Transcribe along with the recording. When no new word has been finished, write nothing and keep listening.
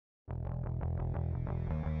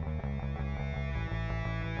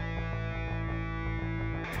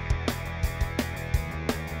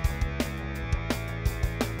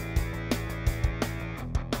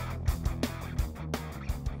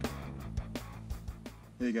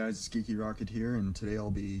Hey guys, it's Geeky Rocket here, and today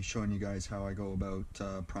I'll be showing you guys how I go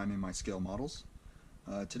about priming my scale models.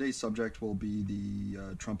 Today's subject will be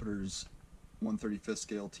the Trumpeter's 1/35th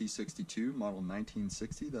scale T62 model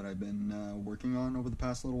 1960 that I've been working on over the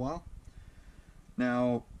past little while.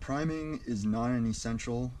 Now, priming is not an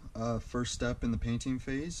essential first step in the painting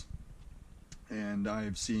phase, and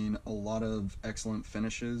I've seen a lot of excellent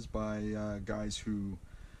finishes by guys who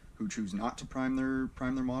choose not to prime their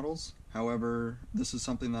models. However, this is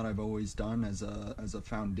something that I've always done as a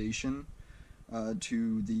foundation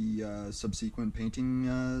to the subsequent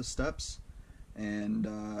painting steps, and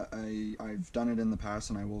I've done it in the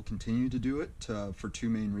past and I will continue to do it for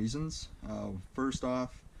two main reasons. First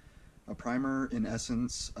off, a primer in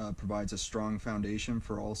essence provides a strong foundation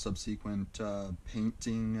for all subsequent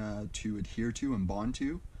painting to adhere to and bond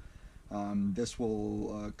to. This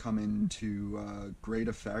will come into great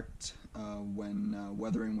effect when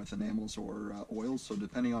weathering with enamels or oils. So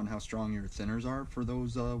depending on how strong your thinners are for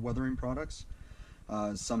those weathering products,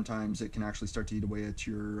 sometimes it can actually start to eat away at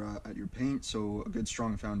your paint. So a good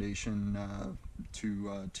strong foundation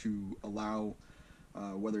to allow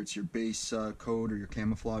whether it's your base coat or your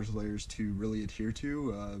camouflage layers to really adhere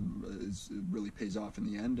to it really pays off in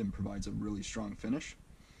the end and provides a really strong finish.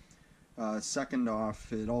 Second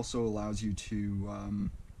off, it also allows you to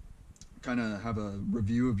kind of have a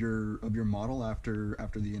review of your model after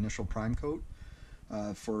the initial prime coat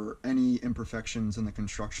for any imperfections in the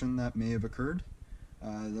construction that may have occurred.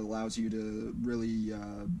 That allows you to really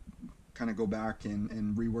kind of go back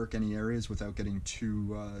and rework any areas without getting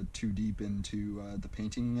too deep into the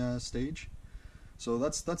painting stage. So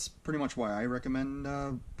that's pretty much why I recommend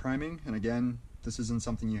priming. And again, this isn't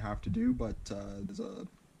something you have to do, but there's a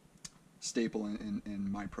staple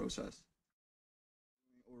in my process.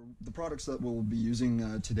 The products that we'll be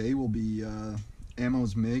using today will be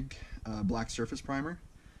Ammo's MIG Black Surface Primer.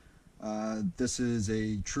 This is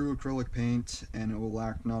a true acrylic paint, and it will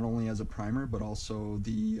act not only as a primer but also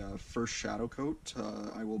the first shadow coat.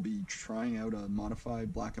 I will be trying out a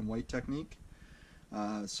modified black and white technique,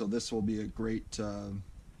 so this will be a great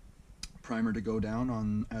primer to go down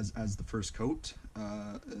on as the first coat.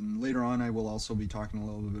 And later on I will also be talking a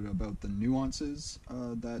little bit about the nuances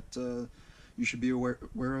that you should be aware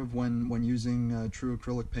of when using true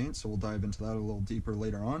acrylic paint, so we'll dive into that a little deeper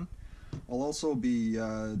later on. I'll also be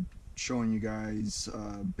showing you guys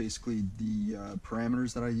basically the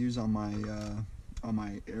parameters that I use on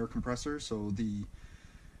my air compressor, so the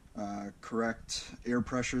correct air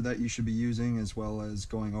pressure that you should be using, as well as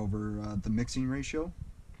going over the mixing ratio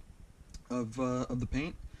of the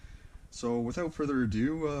paint. So without further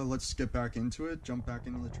ado, let's get back into it, jump back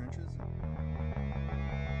into the trenches.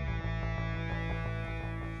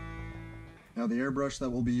 Now, the airbrush that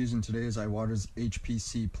we'll be using today is Iwata's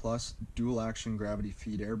HPC Plus Dual Action Gravity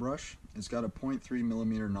Feed Airbrush. It's got a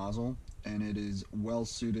 0.3mm nozzle, and it is well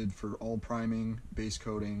suited for all priming, base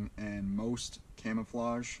coating, and most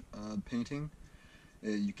camouflage painting.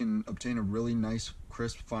 You can obtain a really nice,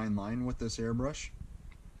 crisp, fine line with this airbrush,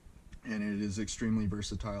 and it is extremely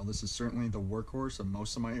versatile. This is certainly the workhorse of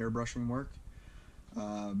most of my airbrushing work.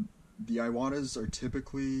 The Iwatas are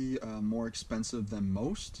typically more expensive than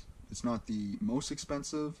most. It's not the most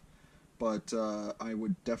expensive, but I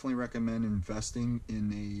would definitely recommend investing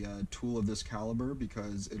in a tool of this caliber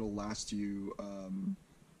because it'll last you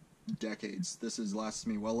decades. This has lasted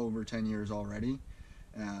me well over 10 years already,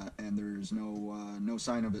 and there's no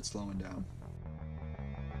sign of it slowing down.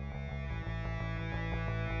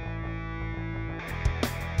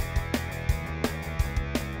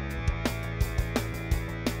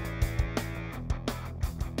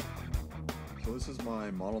 This is my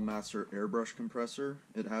Model Master airbrush compressor.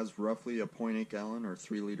 It has roughly a 0.8 gallon or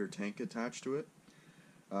 3-liter tank attached to it.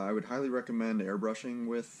 I would highly recommend airbrushing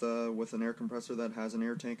with an air compressor that has an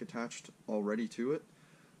air tank attached already to it.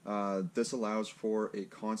 This allows for a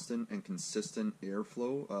constant and consistent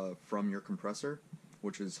airflow from your compressor,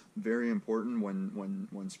 which is very important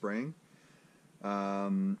when spraying.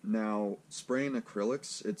 Now, spraying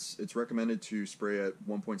acrylics, it's recommended to spray at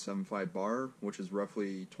 1.75 bar, which is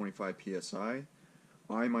roughly 25 psi.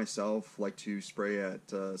 I myself like to spray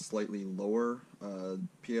at slightly lower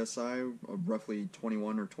psi, roughly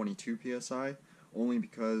 21 or 22 psi, only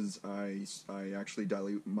because I actually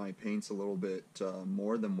dilute my paints a little bit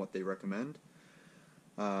more than what they recommend.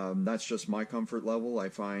 That's just my comfort level. I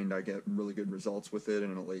find I get really good results with it,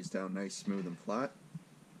 and it lays down nice, smooth, and flat.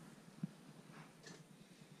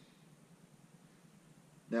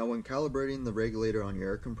 Now, when calibrating the regulator on your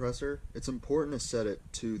air compressor, it's important to set it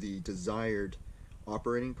to the desired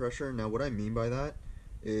operating pressure. Now, what I mean by that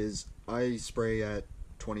is I spray at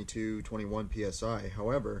 22, 21 psi.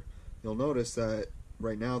 However, you'll notice that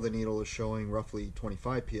right now the needle is showing roughly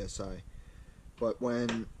 25 psi. But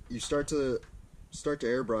when you start to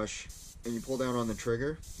airbrush and you pull down on the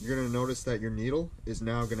trigger, you're going to notice that your needle is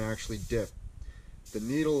now going to actually dip. The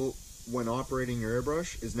needle, when operating your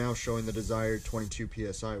airbrush, is now showing the desired 22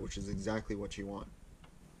 psi, which is exactly what you want.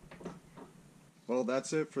 Well,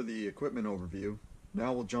 that's it for the equipment overview.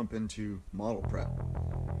 Now we'll jump into model prep.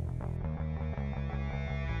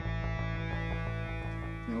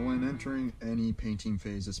 Now, when entering any painting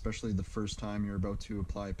phase, especially the first time you're about to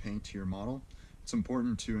apply paint to your model, it's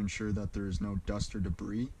important to ensure that there is no dust or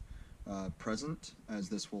debris present, as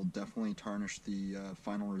this will definitely tarnish the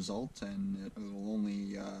final result, and it will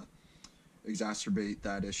only exacerbate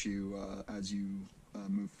that issue as you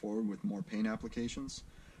move forward with more paint applications.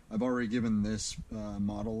 I've already given this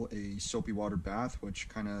model a soapy water bath, which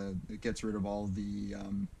kind of gets rid of all the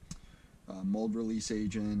mold release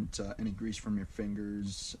agent, any grease from your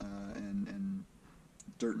fingers, and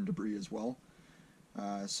dirt and debris as well.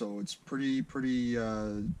 So it's pretty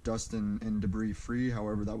dust and debris free.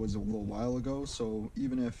 However, that was a little while ago, so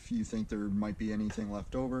even if you think there might be anything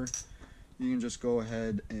left over, you can just go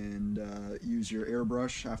ahead and use your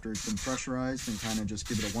airbrush after it's been pressurized and kind of just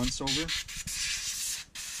give it a once over.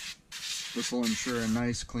 This will ensure a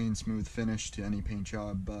nice, clean, smooth finish to any paint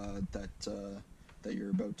job that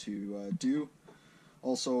you're about to do.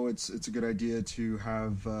 Also, it's a good idea to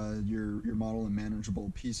have your model in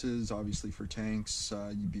manageable pieces. Obviously, for tanks,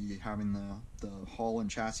 you'd be having the hull and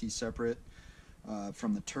chassis separate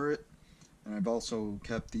from the turret. And I've also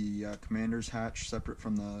kept the commander's hatch separate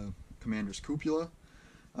from the commander's cupola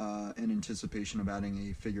in anticipation of adding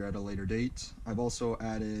a figure at a later date. I've also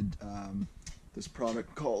added this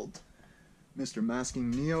product called Mr.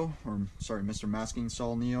 Masking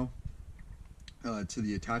Sol Neo to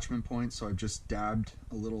the attachment points. So I've just dabbed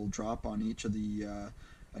a little drop on each of the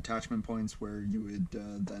attachment points where you would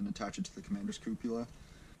then attach it to the commander's cupola.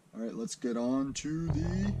 Alright, let's get on to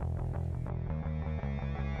the...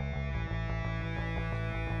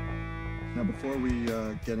 Now, before we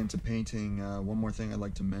get into painting, one more thing I'd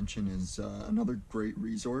like to mention is another great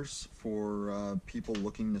resource for people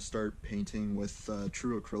looking to start painting with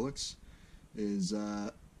true acrylics is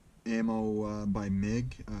Ammo by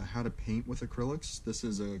MIG, How to Paint with Acrylics. This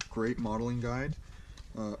is a great modeling guide,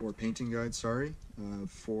 or painting guide, sorry,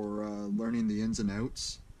 for learning the ins and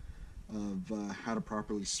outs of how to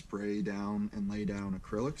properly spray down and lay down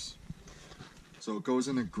acrylics. So it goes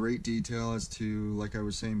into great detail as to, like I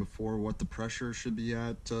was saying before, what the pressure should be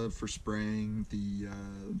at for spraying, the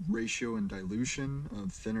ratio and dilution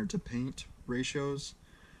of thinner to paint ratios,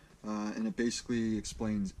 and it basically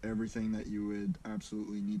explains everything that you would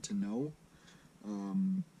absolutely need to know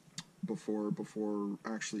before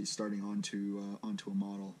actually starting onto a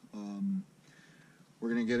model. We're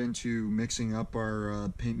going to get into mixing up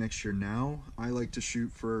our paint mixture now. I like to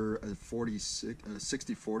shoot for a 60-40,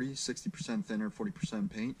 60% thinner, 40%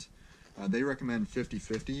 paint. They recommend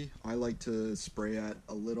 50-50. I like to spray at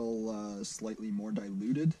a little slightly more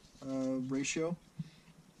diluted ratio.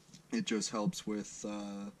 It just helps with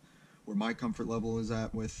where my comfort level is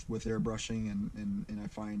at with airbrushing, and I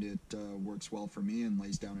find it works well for me and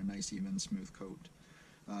lays down a nice, even, smooth coat.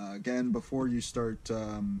 Again, before you start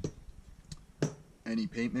any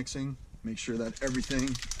paint mixing, make sure that everything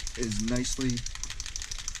is nicely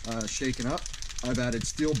shaken up. I've added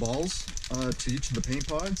steel balls to each of the paint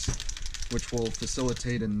pods, which will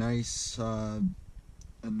facilitate a nice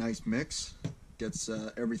mix. Gets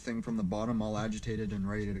everything from the bottom all agitated and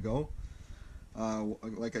ready to go.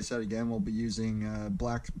 Like I said, again, we'll be using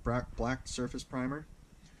black surface primer,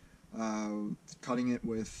 cutting it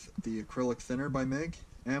with the acrylic thinner by MIG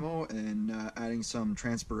ammo, and adding some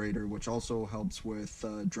transpirator, which also helps with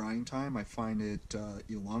drying time. I find it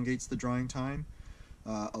elongates the drying time,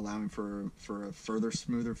 allowing for a further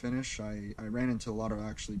smoother finish. I ran into a lot of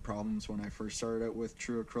problems when I first started out with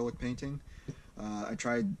true acrylic painting. I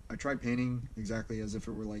tried painting exactly as if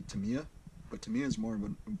it were like Tamiya, but Tamiya is more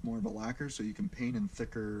of a lacquer, so you can paint in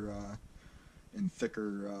thicker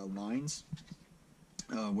lines.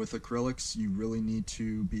 With acrylics, you really need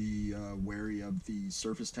to be wary of the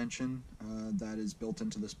surface tension that is built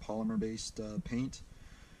into this polymer-based paint,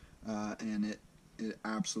 and it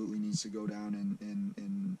absolutely needs to go down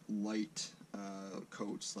in light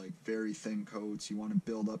coats, like very thin coats. You want to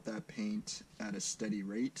build up that paint at a steady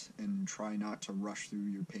rate and try not to rush through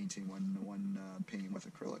your painting when painting with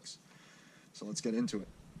acrylics. So let's get into it.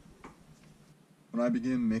 When I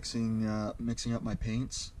begin mixing up my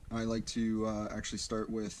paints, I like to actually start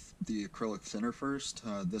with the acrylic thinner first.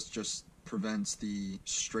 This just prevents the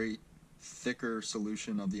straight thicker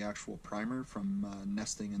solution of the actual primer from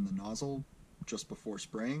nesting in the nozzle just before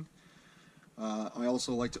spraying. I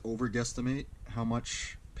also like to over-guesstimate how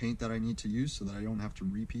much paint that I need to use so that I don't have to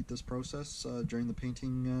repeat this process during the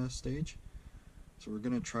painting stage. So we're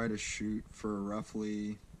going to try to shoot for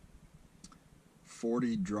roughly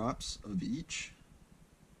 40 drops of each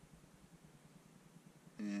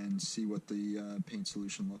and see what the paint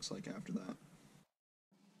solution looks like after that.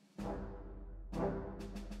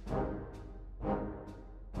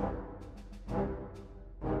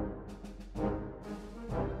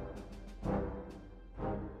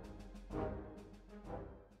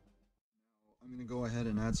 I'm going to go ahead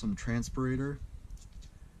and add some transpirator.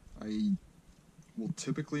 I will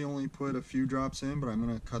typically only put a few drops in, but I'm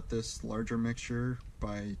going to cut this larger mixture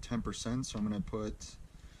by 10%, so I'm going to put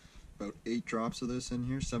about 8 drops of this in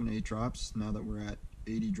here, 7 to 8 drops, now that we're at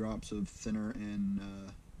 80 drops of thinner and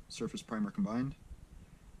surface primer combined.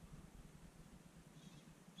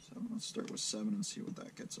 So let's start with 7 and see what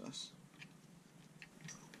that gets us.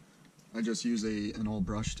 I just use an old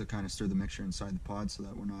brush to kind of stir the mixture inside the pod so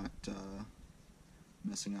that we're not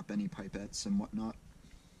messing up any pipettes and whatnot.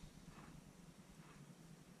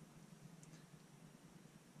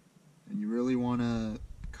 And you really want to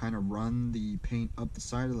kind of run the paint up the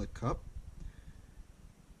side of the cup,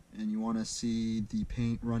 and you want to see the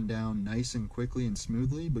paint run down nice and quickly and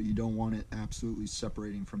smoothly, but you don't want it absolutely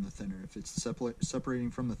separating from the thinner. If it's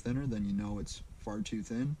separating from the thinner, then you know it's far too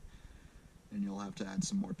thin and you'll have to add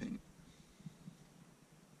some more paint.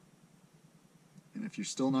 And if you're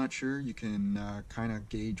still not sure, you can kind of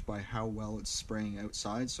gauge by how well it's spraying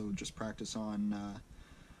outside, so just practice on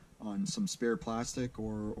some spare plastic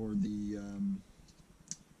or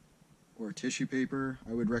tissue paper.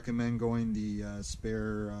 I would recommend going the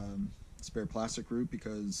spare plastic route,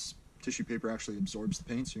 because tissue paper actually absorbs the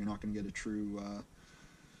paint, so you're not going to get a true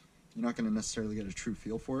you're not going to necessarily get a true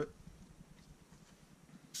feel for it.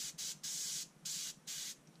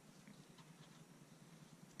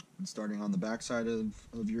 And starting on the back side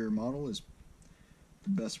of your model is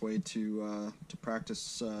the best way to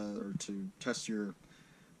practice or to test your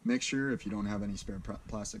mixture if you don't have any spare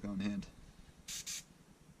plastic on hand.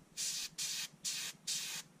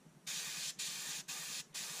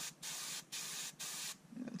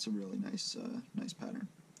 Yeah, it's a really nice pattern.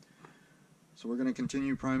 So we're going to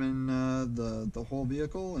continue priming the whole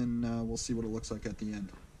vehicle, and we'll see what it looks like at the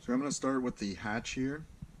end. So I'm going to start with the hatch here.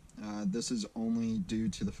 This is only due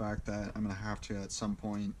to the fact that I'm going to have to at some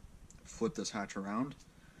point flip this hatch around.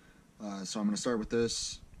 So I'm going to start with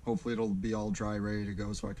this. Hopefully it'll be all dry, ready to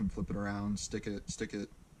go, so I can flip it around, stick it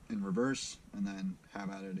in reverse, and then have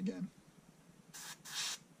at it again.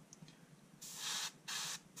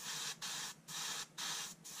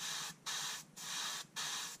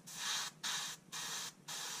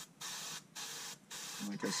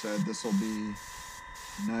 Like I said, this will be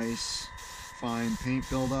nice, fine paint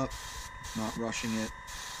buildup, not rushing it,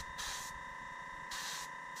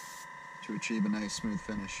 to achieve a nice smooth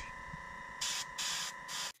finish.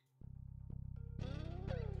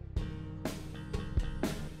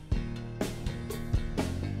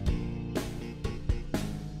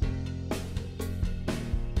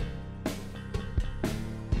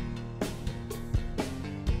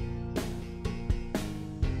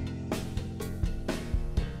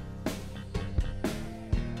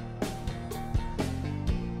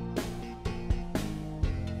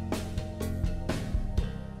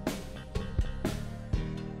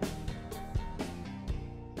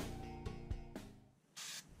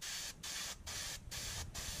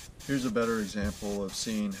 Here's a better example of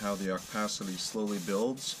seeing how the opacity slowly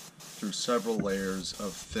builds through several layers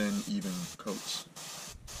of thin, even coats.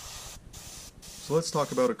 So let's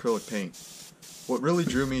talk about acrylic paint. What really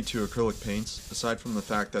drew me to acrylic paints, aside from the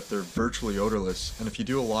fact that they're virtually odorless, and if you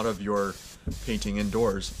do a lot of your painting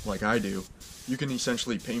indoors, like I do, you can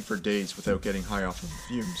essentially paint for days without getting high off of the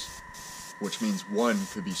fumes, which means one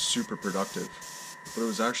could be super productive. But it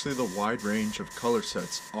was actually the wide range of color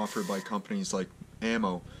sets offered by companies like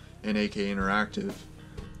Ammo and AK Interactive.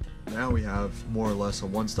 Now we have more or less a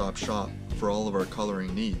one-stop shop for all of our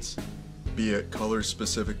coloring needs, be it colors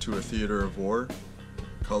specific to a theater of war,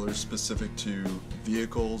 colors specific to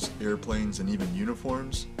vehicles, airplanes, and even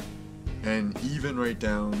uniforms, and even right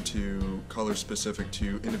down to colors specific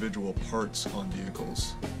to individual parts on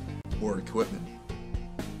vehicles or equipment.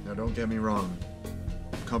 Now don't get me wrong,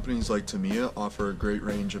 companies like Tamiya offer a great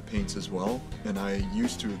range of paints as well, and I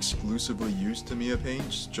used to exclusively use Tamiya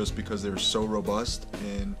paints just because they were so robust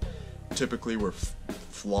and typically were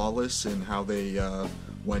flawless in how they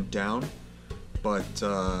went down, but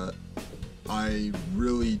I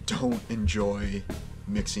really don't enjoy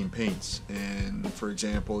mixing paints. And for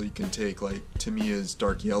example, you can take like Tamiya's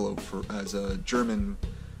dark yellow as a German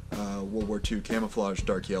World War II camouflage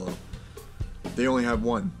dark yellow. They only have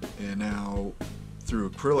one, and now through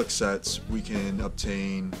acrylic sets we can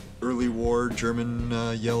obtain early war German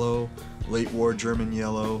yellow, late war German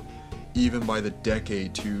yellow, even by the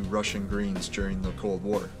decade to Russian greens during the Cold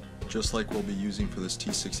War. Just like we'll be using for this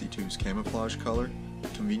T62's camouflage color.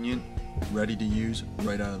 Convenient, ready to use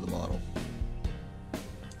right out of the bottle.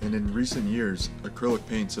 And in recent years, acrylic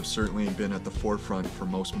paints have certainly been at the forefront for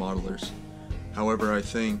most modelers. However, I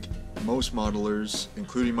think most modelers,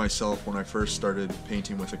 including myself when I first started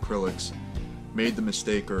painting with acrylics, made the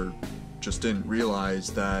mistake or just didn't realize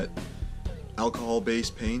that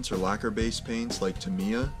alcohol-based paints or lacquer-based paints like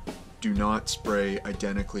Tamiya do not spray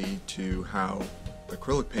identically to how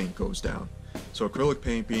acrylic paint goes down. So acrylic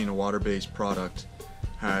paint, being a water-based product,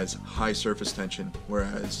 has high surface tension,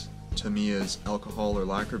 whereas Tamiya's alcohol or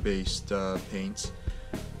lacquer-based paints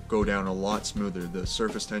go down a lot smoother. The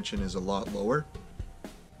surface tension is a lot lower.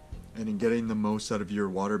 And in getting the most out of your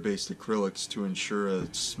water-based acrylics to ensure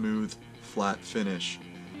a smooth, flat finish,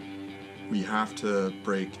 we have to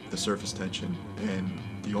break the surface tension. And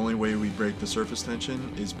the only way we break the surface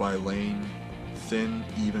tension is by laying thin,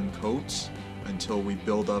 even coats until we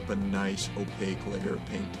build up a nice opaque layer of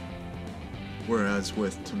paint. Whereas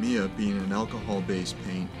with Tamiya being an alcohol-based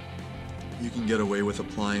paint, you can get away with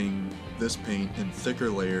applying this paint in thicker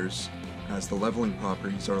layers as the leveling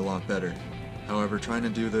properties are a lot better. However, trying to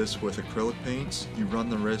do this with acrylic paints, you run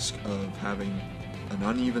the risk of having an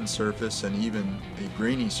uneven surface and even a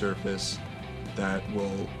grainy surface that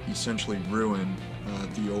will essentially ruin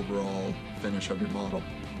the overall finish of your model.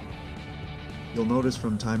 You'll notice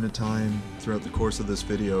from time to time throughout the course of this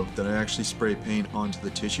video that I actually spray paint onto the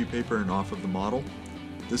tissue paper and off of the model.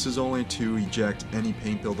 This is only to eject any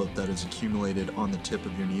paint buildup that is accumulated on the tip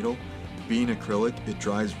of your needle. Being acrylic, it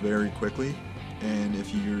dries very quickly, and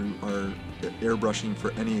if you are airbrushing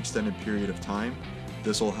for any extended period of time,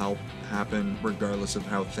 this will happen regardless of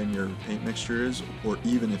how thin your paint mixture is, or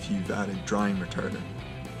even if you've added drying retarder.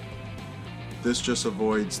 This just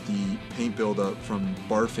avoids the paint buildup from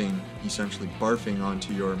essentially barfing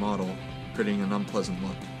onto your model, creating an unpleasant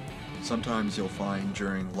look. Sometimes you'll find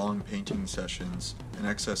during long painting sessions, an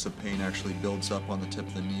excess of paint actually builds up on the tip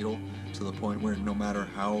of the needle to the point where no matter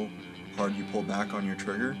how hard you pull back on your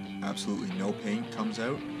trigger, absolutely no paint comes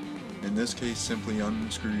out. In this case, simply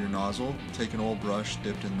unscrew your nozzle, take an old brush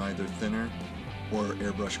dipped in either thinner or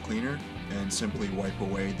airbrush cleaner, and simply wipe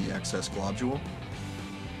away the excess globule.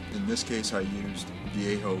 In this case, I used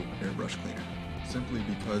Viejo airbrush cleaner, simply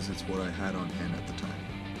because it's what I had on hand at the time.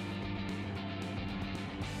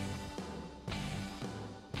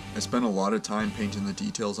 I spent a lot of time painting the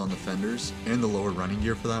details on the fenders, and the lower running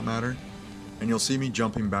gear for that matter, and you'll see me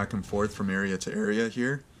jumping back and forth from area to area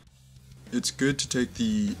here. It's good to take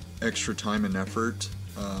the extra time and effort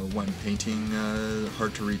when painting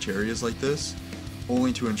hard to reach areas like this,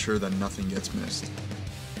 only to ensure that nothing gets missed.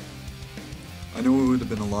 I know it would have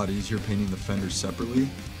been a lot easier painting the fenders separately.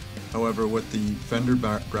 However, with the fender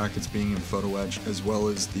brackets being in photo etch, as well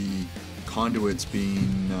as the conduits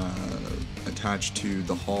being attached to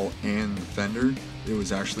the hull and the fender, it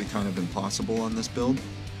was actually kind of impossible on this build.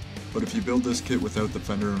 But if you build this kit without the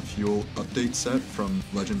fender and fuel update set from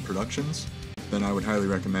Legend Productions, then I would highly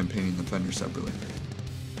recommend painting the fender separately.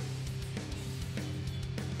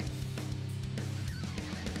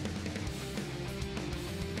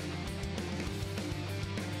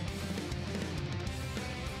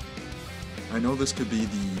 I know this could be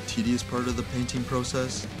the tedious part of the painting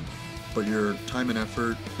process, but your time and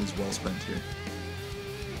effort is well spent here.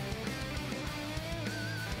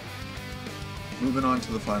 Moving on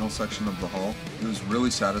to the final section of the hull, it was really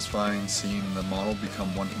satisfying seeing the model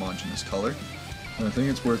become one homogeneous color. And I think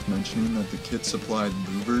it's worth mentioning that the kit supplied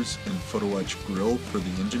louvers and photo etch grill for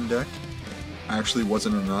the engine deck. Actually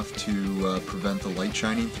wasn't enough to prevent the light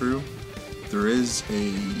shining through. There is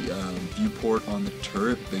a viewport on the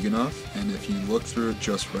turret big enough, and if you look through it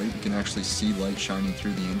just right, you can actually see light shining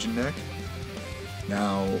through the engine deck.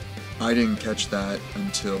 Now, I didn't catch that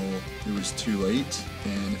until it was too late,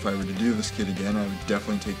 and if I were to do this kit again, I would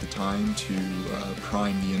definitely take the time to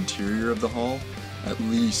prime the interior of the hull, at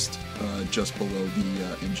least just below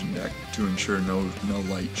the engine deck, to ensure no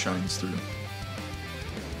light shines through.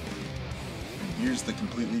 And here's the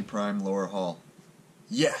completely primed lower hull.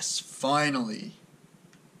 Yes, finally!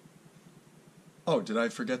 Oh, did I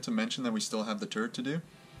forget to mention that we still have the turret to do?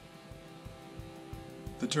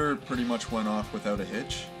 The turret pretty much went off without a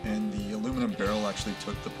hitch, and the aluminum barrel actually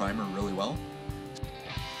took the primer really well.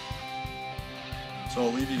 So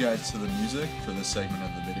I'll leave you guys to the music for this segment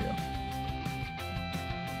of the video.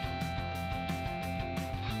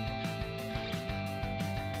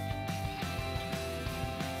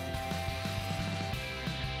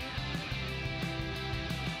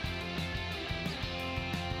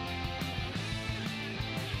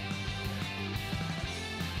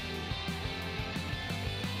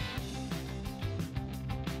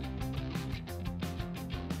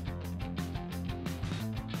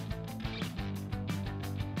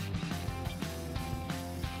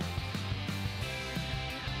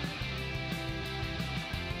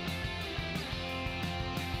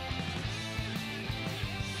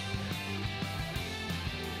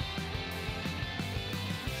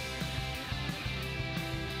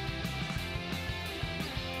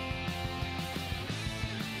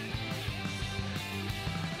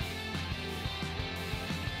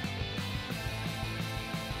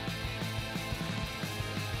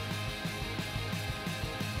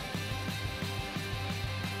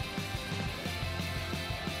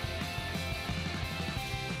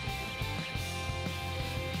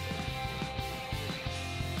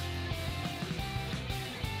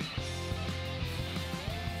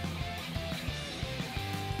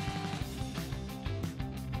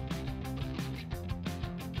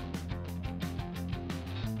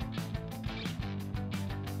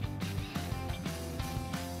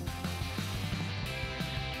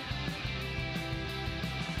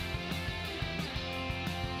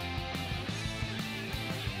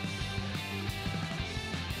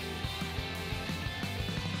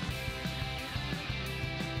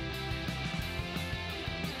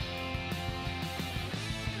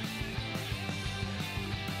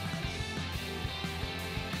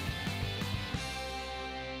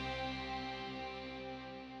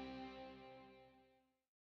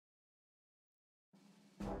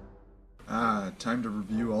 Time to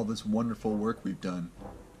review all this wonderful work we've done.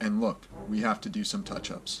 And look, we have to do some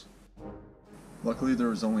touch-ups. Luckily there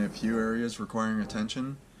was only a few areas requiring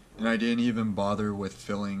attention, and I didn't even bother with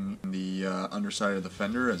filling the underside of the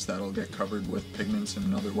fender, as that'll get covered with pigments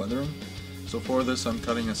and other weathering. So for this I'm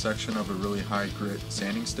cutting a section of a really high grit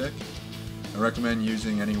sanding stick. I recommend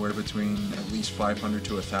using anywhere between at least 500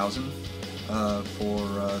 to 1000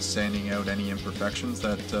 for sanding out any imperfections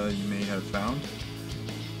that you may have found.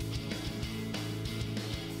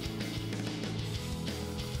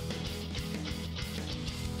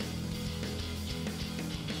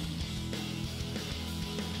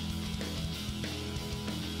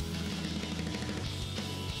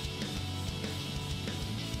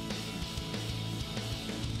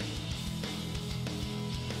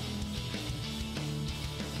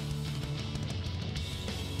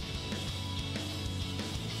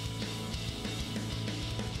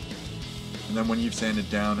 And then when you've sanded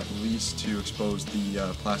down, at least to expose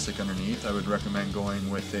the plastic underneath, I would recommend going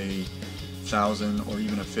with a 1000 or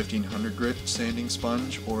even a 1500 grit sanding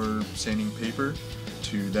sponge or sanding paper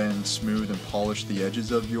to then smooth and polish the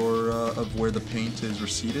edges of your of where the paint is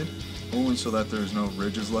receded, only so that there's no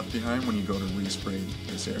ridges left behind when you go to respray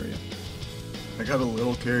this area. I got a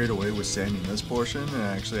little carried away with sanding this portion, and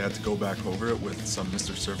I actually had to go back over it with some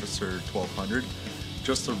Mr. Surfacer 1200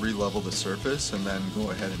 just to re-level the surface and then go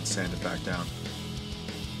ahead and sand it back down.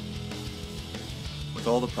 With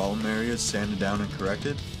all the problem areas sanded down and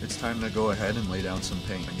corrected, it's time to go ahead and lay down some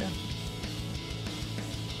paint again,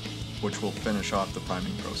 which will finish off the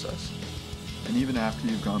priming process. And even after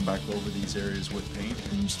you've gone back over these areas with paint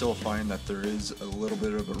and you still find that there is a little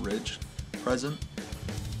bit of a ridge present,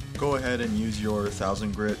 go ahead and use your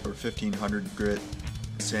 1000 grit or 1500 grit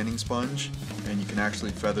sanding sponge, and you can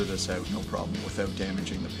actually feather this out no problem without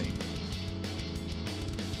damaging the paint.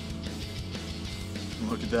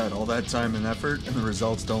 Look at that, all that time and effort, and the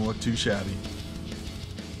results don't look too shabby.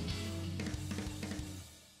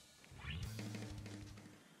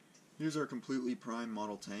 Here's our completely primed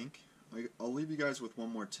model tank. I'll leave you guys with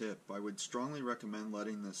one more tip. I would strongly recommend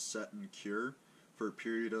letting this set and cure for a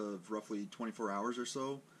period of roughly 24 hours or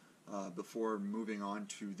so before moving on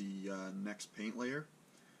to the next paint layer.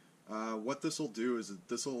 What this will do is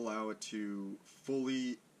this will allow it to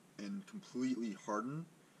fully and completely harden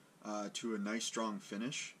to a nice strong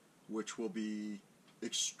finish, which will be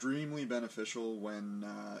extremely beneficial when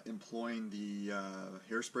employing the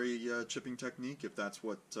hairspray chipping technique, if that's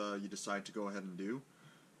what you decide to go ahead and do.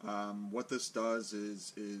 What this does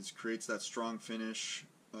is creates that strong finish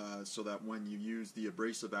so that when you use the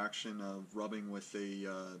abrasive action of rubbing with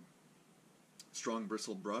a strong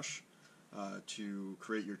bristled brush to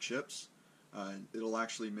create your chips, it'll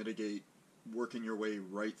actually mitigate working your way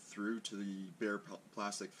right through to the bare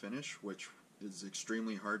plastic finish, which is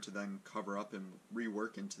extremely hard to then cover up and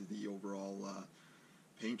rework into the overall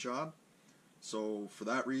paint job. So for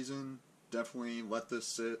that reason, definitely let this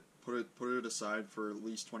sit, put it aside for at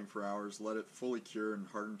least 24 hours, let it fully cure and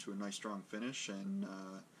harden to a nice strong finish, and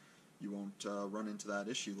you won't run into that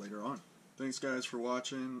issue later on. Thanks guys for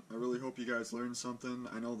watching. I really hope you guys learned something.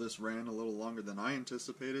 I know this ran a little longer than I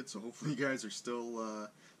anticipated, so hopefully you guys are still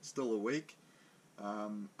awake.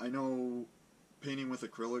 I know painting with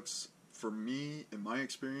acrylics, for me, in my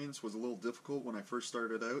experience, was a little difficult when I first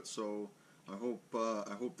started out, so I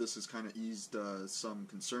hope this has kind of eased some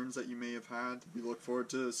concerns that you may have had. We look forward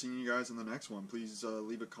to seeing you guys in the next one. Please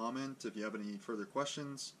leave a comment if you have any further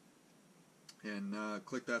questions, and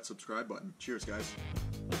click that subscribe button. Cheers, guys.